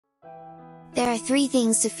There are 3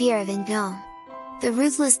 things to fear of in GNOME. The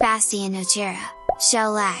ruthless Bastion Nocera,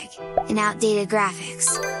 shell lag, and outdated graphics.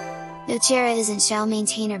 Nocera isn't shell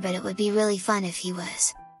maintainer, but it would be really fun if he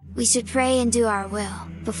was. We should pray and do our will,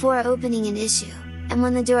 before opening an issue, and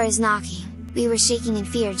when the door is knocking, we were shaking in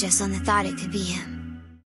fear just on the thought it could be him.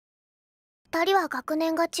 2人は学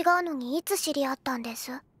年が違うのにいつ知り合ったんで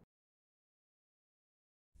す？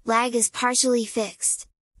 Lag is partially fixed.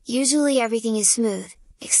 Usually everything is smooth,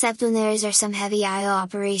 except when there are some heavy I/O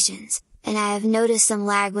operations, and I have noticed some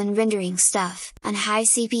lag when rendering stuff, on high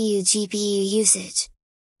CPU-GPU usage.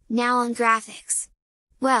 Now on graphics.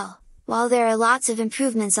 Well, while there are lots of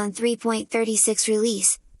improvements on 3.36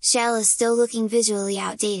 release, shell is still looking visually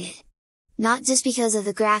outdated. Not just because of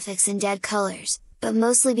the graphics and dead colors, but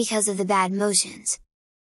mostly because of the bad motions.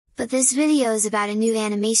 But this video is about a new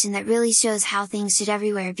animation that really shows how things should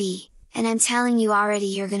everywhere be, and I'm telling you already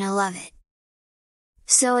you're gonna love it.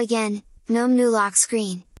 So again, GNOME new lock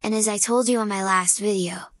screen, and as I told you on my last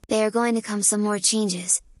video, there are going to come some more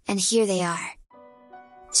changes, and here they are.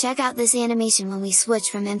 Check out this animation when we switch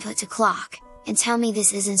from input to clock, and tell me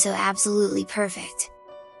this isn't so absolutely perfect.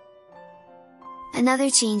 Another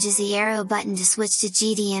change is the arrow button to switch to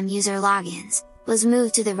GDM user logins, was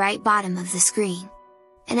moved to the right bottom of the screen.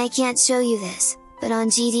 And I can't show you this, but on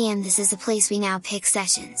GDM this is the place we now pick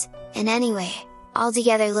sessions, and anyway,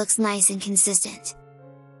 altogether looks nice and consistent.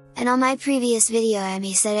 And on my previous video I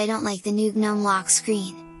may said I don't like the new GNOME lock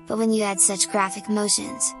screen, but when you add such graphic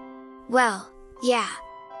motions, well, yeah,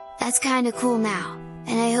 that's kinda cool now,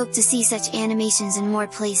 and I hope to see such animations in more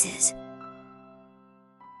places.